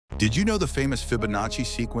Did you know the famous Fibonacci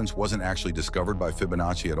sequence wasn't actually discovered by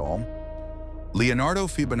Fibonacci at all? Leonardo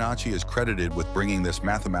Fibonacci is credited with bringing this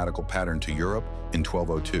mathematical pattern to Europe in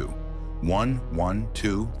 1202. 1, 1,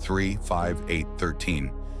 2, 3, 5, 8,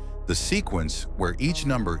 13. The sequence where each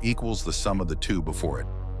number equals the sum of the two before it.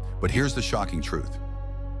 But here's the shocking truth.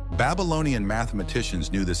 Babylonian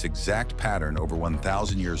mathematicians knew this exact pattern over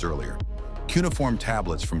 1,000 years earlier. Cuneiform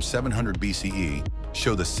tablets from 700 BCE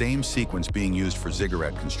show the same sequence being used for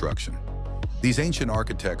ziggurat construction. These ancient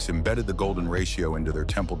architects embedded the golden ratio into their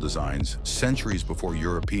temple designs centuries before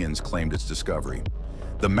Europeans claimed its discovery.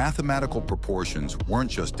 The mathematical proportions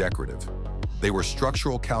weren't just decorative. They were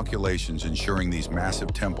structural calculations ensuring these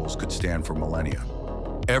massive temples could stand for millennia.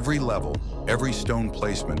 Every level, every stone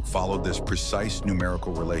placement followed this precise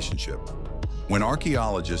numerical relationship. When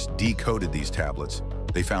archaeologists decoded these tablets,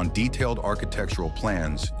 they found detailed architectural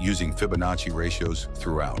plans using Fibonacci ratios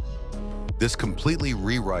throughout. This completely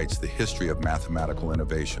rewrites the history of mathematical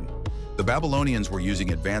innovation. The Babylonians were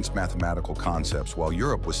using advanced mathematical concepts while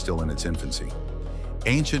Europe was still in its infancy.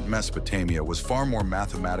 Ancient Mesopotamia was far more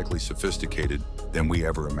mathematically sophisticated than we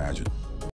ever imagined.